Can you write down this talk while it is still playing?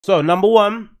So number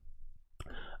one,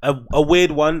 a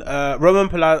weird one. Roman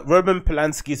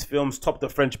Polanski's films topped the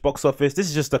French box office. This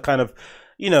is just a kind of,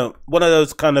 one of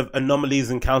those kind of anomalies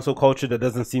in cancel culture that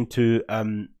doesn't seem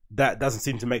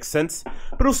to make sense,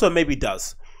 but also maybe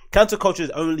does. Cancel culture is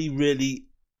only really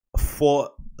for.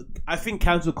 I think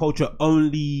cancel culture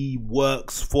only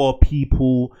works for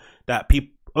people that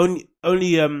people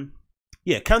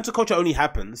cancel culture only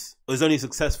happens or is only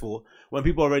successful when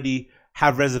people already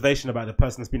have reservation about the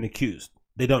person that's been accused.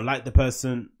 They don't like the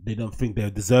person. They don't think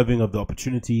they're deserving of the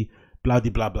opportunity. Blah,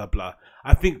 blah, blah, blah.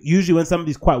 I think usually when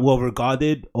somebody's quite well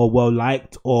regarded or well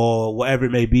liked or whatever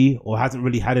it may be, or hasn't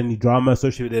really had any drama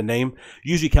associated with their name,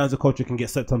 usually cancel culture can get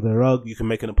swept under the rug. You can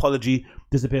make an apology,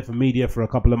 disappear from media for a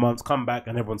couple of months, come back,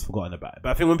 and everyone's forgotten about it. But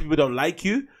I think when people don't like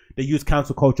you, they use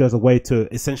cancel culture as a way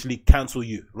to essentially cancel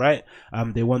you, right?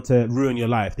 They want to ruin your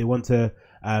life. They want to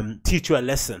teach you a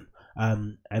lesson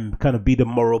and kind of be the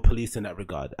moral police in that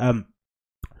regard.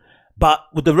 But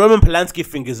with the Roman Polanski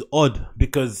thing is odd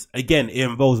because, again, it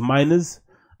involves minors.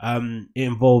 It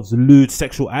involves lewd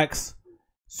sexual acts.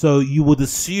 So you would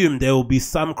assume there will be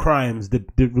some crimes that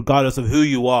regardless of who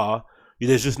you are,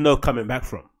 there's just no coming back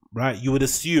from, right? You would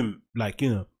assume, like,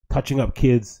 touching up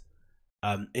kids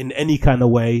in any kind of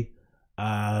way,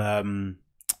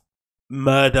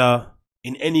 murder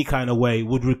in any kind of way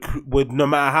would no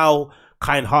matter how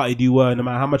kind-hearted you were, no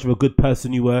matter how much of a good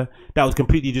person you were, that would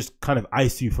completely just kind of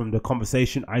ice you from the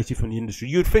conversation, ice you from the industry.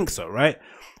 You'd think so, right?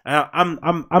 I'm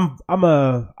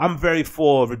very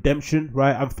for redemption,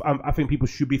 right? I think people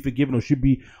should be forgiven or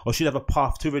should have a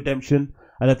path to redemption.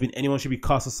 I don't think anyone should be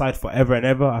cast aside forever and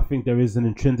ever. I think there is an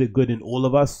intrinsic good in all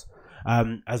of us,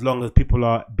 as long as people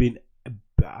are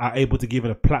able to give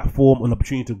it a platform, an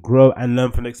opportunity to grow and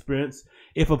learn from the experience.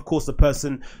 If, of course, the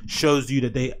person shows you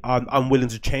that they are unwilling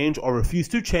to change or refuse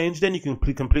to change, then you can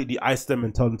completely ice them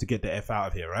and tell them to get the F out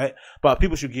of here, right? But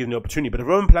people should give them the opportunity. But the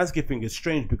Roman Polanski thing is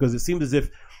strange because it seemed as if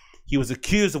he was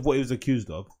accused of what he was accused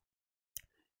of.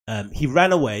 He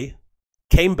ran away,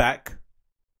 came back.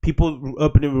 People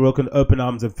open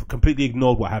arms and completely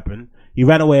ignored what happened. He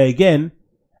ran away again.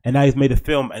 And now he's made a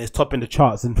film and it's topping the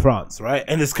charts in France, right?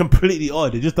 And it's completely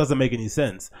odd. It just doesn't make any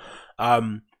sense.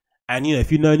 And,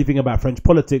 if you know anything about French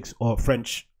politics or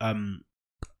French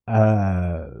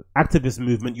activist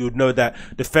movement, you would know that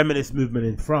the feminist movement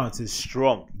in France is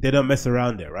strong. They don't mess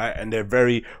around there, right? And they're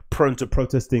very prone to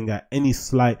protesting at any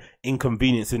slight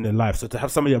inconvenience in their life. So to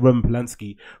have somebody like Roman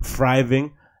Polanski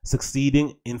thriving,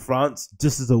 succeeding in France,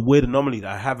 just is a weird anomaly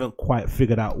that I haven't quite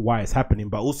figured out why it's happening.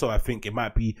 But also I think it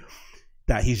might be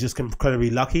that he's just incredibly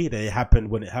lucky that it happened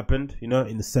when it happened, in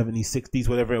the 70s, 60s,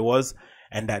 whatever it was,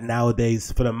 and that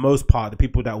nowadays, for the most part, the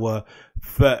people that were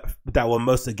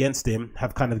most against him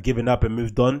have kind of given up and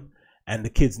moved on, and the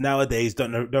kids nowadays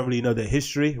don't really know their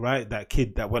history, right? That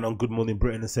kid that went on Good Morning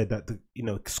Britain and said that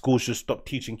schools should stop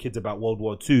teaching kids about World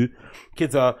War II.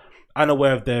 Kids are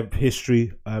unaware of their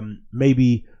history,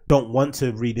 maybe don't want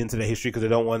to read into their history because they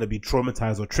don't want to be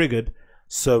traumatized or triggered.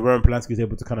 So Roman Polanski is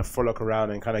able to kind of frolic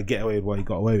around and kind of get away with what he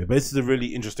got away with. But this is a really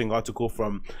interesting article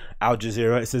from Al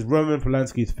Jazeera. It says Roman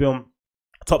Polanski's film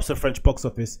tops the French box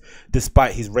office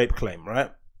despite his rape claim,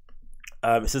 right?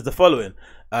 It says the following.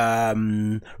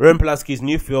 Roman Polanski's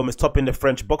new film is topping the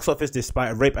French box office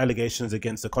despite rape allegations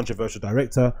against the controversial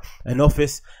director. An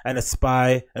officer and a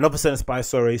spy,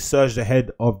 surged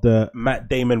ahead of the Matt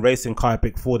Damon racing car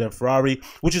epic Ford and Ferrari,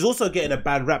 which is also getting a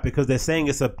bad rap because they're saying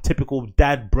it's a typical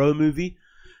dad bro movie.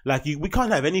 Like we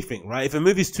can't have anything, right? If a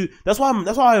movie's too, that's why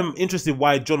I'm interested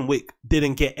why John Wick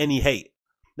didn't get any hate.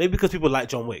 Maybe because people like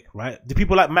John Wick, right? Do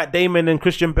people like Matt Damon and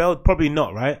Christian Bale? Probably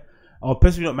not, right? Or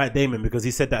especially not Matt Damon because he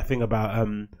said that thing about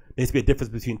there needs to be a difference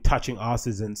between touching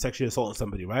asses and sexually assaulting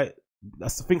somebody, right?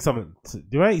 That's I think something,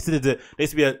 right? He said there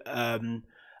needs to be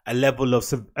a level of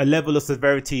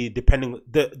severity depending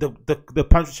the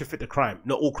punishment should fit the crime.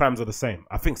 Not all crimes are the same.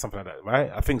 I think something like that,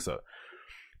 right? I think so.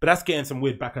 But that's getting some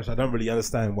weird backlash. I don't really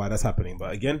understand why that's happening.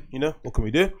 But again, what can we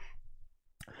do?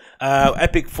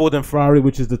 Epic Ford and Ferrari,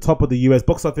 which is the top of the US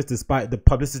box office despite the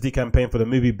publicity campaign for the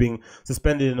movie being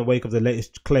suspended in the wake of the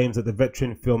latest claims of the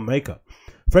veteran filmmaker.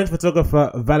 French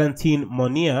photographer Valentine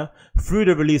Monnier threw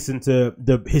the release into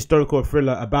the historical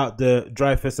thriller about the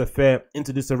Dreyfus affair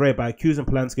into disarray by accusing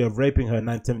Polanski of raping her in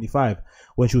 1975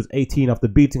 when she was 18 after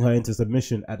beating her into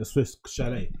submission at the Swiss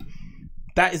chalet.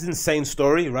 That is an insane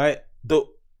story, right?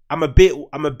 I'm a bit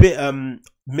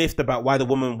miffed about why the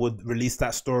woman would release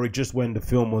that story just when the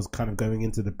film was kind of going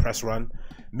into the press run.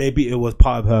 Maybe it was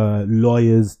part of her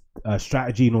lawyer's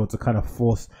strategy in order to kind of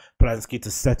force Polanski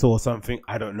to settle or something.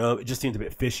 I don't know. It just seemed a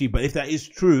bit fishy. But if that is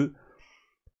true,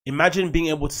 Imagine being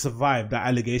able to survive that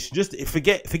allegation. Just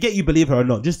forget you believe her or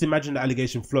not. Just imagine the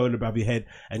allegation floating above your head,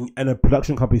 and a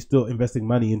production company still investing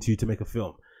money into you to make a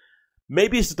film.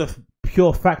 Maybe it's just a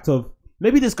pure fact of,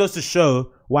 maybe this goes to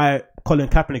show why Colin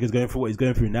Kaepernick is going through what he's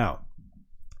going through now.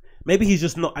 Maybe he's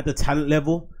just not at the talent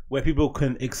level where people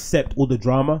can accept all the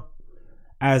drama.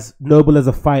 As noble as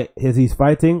a fight as he's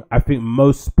fighting, I think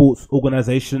most sports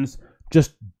organizations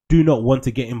just do not want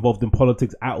to get involved in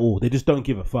politics at all. They just don't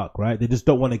give a fuck, right? They just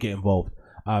don't want to get involved.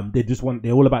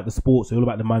 They're all about the sports, they're all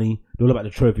about the money, they're all about the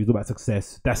trophies, all about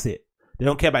success. That's it. They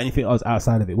don't care about anything else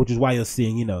outside of it, which is why you're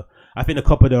seeing, you know, I think the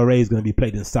Copa del Rey is going to be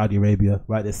played in Saudi Arabia,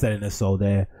 right? They're selling their soul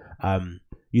there.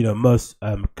 You know, most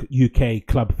UK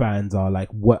club fans are like,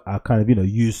 what are kind of, you know,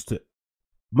 used to,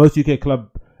 most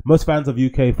fans of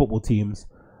UK football teams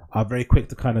are very quick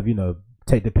to kind of, you know,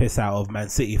 take the piss out of Man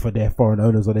City for their foreign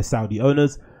owners or their Saudi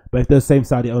owners. But if those same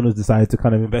Saudi owners decide to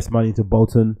kind of invest money into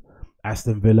Bolton,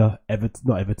 Aston Villa,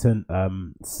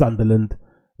 Sunderland,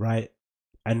 right,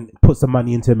 and put some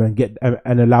money into them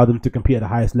and allow them to compete at the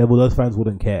highest level, those fans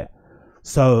wouldn't care.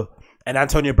 So, and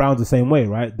Antonio Brown's the same way,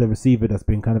 right? The receiver that's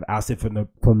been kind of ousted from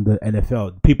the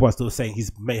NFL. People are still saying he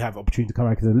may have opportunity to come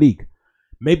back in the league.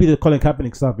 Maybe the Colin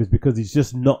Kaepernick stuff is because he's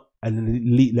just not an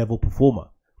elite level performer.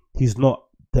 He's not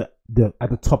at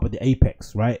the top of the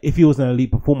apex, right? If he was an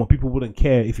elite performer, people wouldn't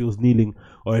care if he was kneeling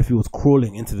or if he was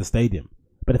crawling into the stadium.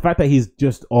 But the fact that he's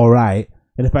just all right,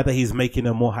 and the fact that he's making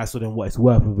a more hassle than what it's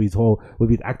worth with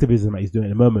his activism that he's doing at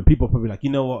the moment, people are probably like, you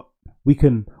know what,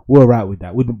 we're all right with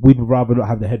that. We'd rather not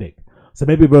have the headache. So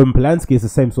maybe Roman Polanski is the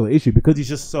same sort of issue because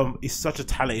he's such a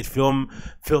talented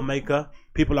filmmaker.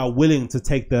 People are willing to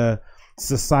take the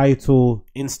societal,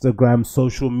 Instagram,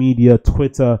 social media,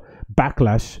 Twitter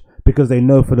backlash because they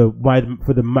know for the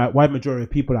wide majority of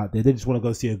people out there, they just want to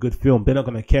go see a good film. They're not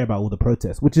going to care about all the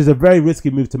protests, which is a very risky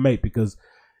move to make because,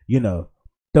 you know,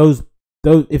 those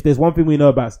if there's one thing we know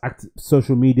about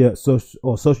social media,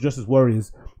 social justice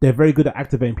warriors, they're very good at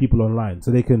activating people online. So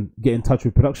they can get in touch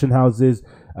with production houses.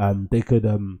 They could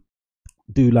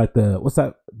do like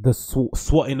the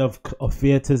swatting of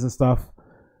theaters and stuff,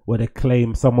 where they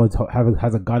claim someone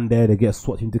has a gun there. They get a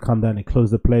SWAT team to come down and close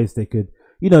the place. They could,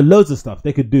 you know, loads of stuff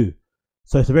they could do.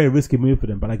 So it's a very risky move for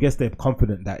them, but I guess they're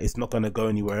confident that it's not going to go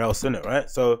anywhere else, isn't it, right?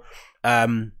 So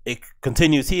it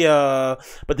continues here.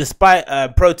 But despite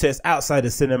protests outside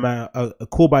the cinema, a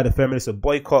call by the feminists to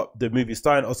boycott the movie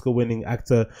starring Oscar-winning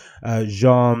actor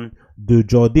Jean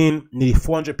Dujardin, nearly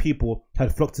 400 people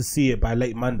had flocked to see it by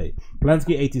late Monday.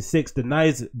 Polanski, 86,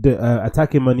 denies the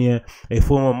attacking Monier, a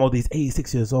former model. He's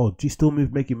 86 years old. She's still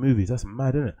making movies. That's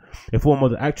mad, isn't it? A former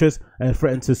model actress, and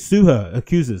threatened to sue her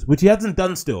accusers, which he hasn't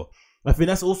done still. I think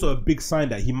that's also a big sign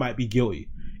that he might be guilty.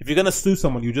 If you're going to sue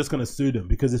someone, you're just going to sue them,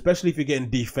 because especially if you're getting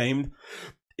defamed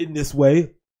in this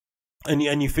way and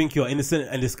you think you're innocent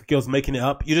and this girl's making it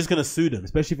up, you're just going to sue them,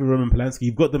 especially if you're Roman Polanski.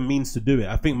 You've got the means to do it.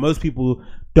 I think most people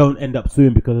don't end up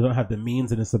suing because they don't have the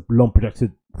means and it's a long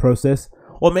projected process.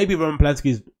 Or maybe Roman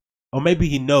Polanski or maybe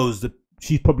he knows that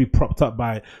she's probably propped up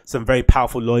by some very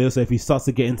powerful lawyers. So if he starts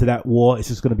to get into that war, it's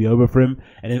just going to be over for him.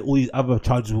 And then all these other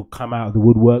charges will come out of the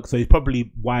woodwork. So he's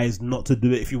probably wise not to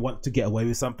do it if you want to get away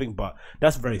with something. But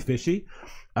that's very fishy.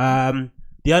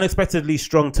 The unexpectedly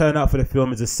strong turnout for the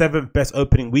film is the 7th best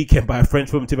opening weekend by a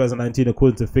French film in 2019,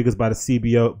 according to figures by the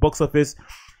CBO box office.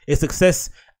 Its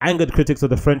success angered critics of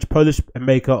the French-Polish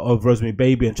maker of Rosemary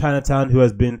Baby and Chinatown, who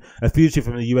has been a fugitive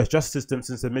from the US justice system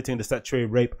since admitting the statutory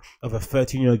rape of a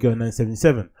 13-year-old girl in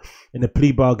 1977. In a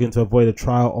plea bargain to avoid a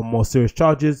trial on more serious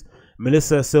charges,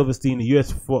 Melissa Silverstein, the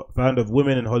US founder of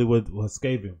Women in Hollywood, was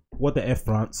scathing. What the F,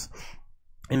 France?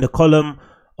 In the column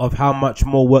of how much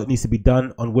more work needs to be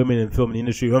done on women in film and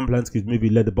industry, Roman Polanski's movie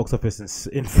led the box office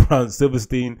in France.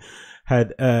 Silverstein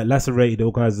had lacerated the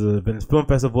organizers of the Venice Film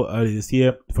Festival earlier this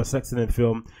year for Sex and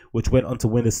Film, which went on to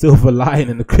win the Silver Lion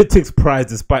and the Critics' Prize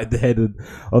despite the head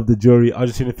of the jury,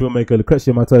 Argentinian filmmaker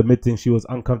Lucrecia Martel, admitting she was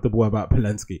uncomfortable about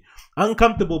Polanski.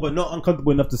 Uncomfortable, but not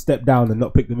uncomfortable enough to step down and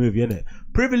not pick the movie, innit?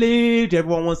 Privilege!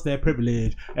 Everyone wants their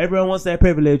privilege. Everyone wants their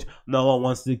privilege. No one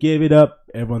wants to give it up.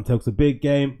 Everyone talks a big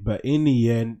game, but in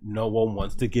the end, no one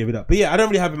wants to give it up. But yeah, I don't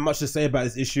really have much to say about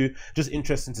this issue. Just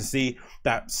interesting to see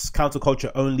that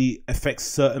counterculture only affects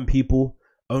certain people,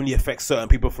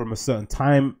 from a certain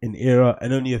time and era,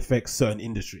 and only affects certain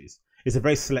industries. It's a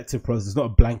very selective process. It's not a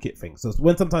blanket thing. So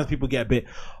when sometimes people get a bit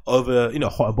over,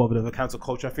 hot and bothered over cancel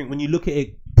culture, I think when you look at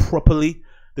it properly,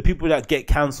 the people that get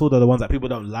cancelled are the ones that people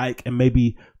don't like and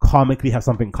maybe karmically have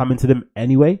something coming to them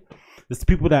anyway. It's the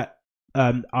people that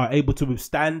are able to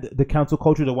withstand the cancel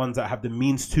culture, the ones that have the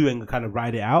means to and kind of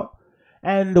ride it out.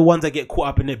 And the ones that get caught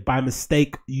up in it by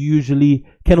mistake usually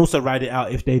can also ride it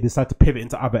out if they decide to pivot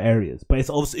into other areas. But it's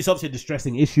obviously a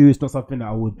distressing issue. It's not something that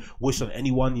I would wish on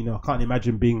anyone. You know, I can't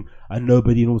imagine being a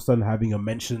nobody and all of a sudden having your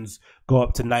mentions go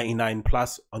up to 99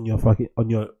 plus on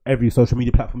your every social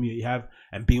media platform you have,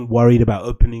 and being worried about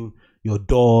opening your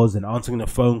doors and answering a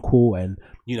phone call, and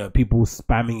you know, people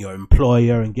spamming your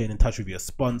employer and getting in touch with your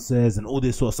sponsors and all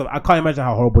this sort of stuff. I can't imagine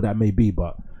how horrible that may be,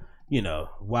 but you know,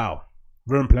 wow.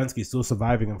 Roman Polanski is still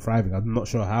surviving and thriving. I'm not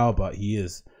sure how, but he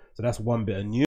is. So that's one bit of news.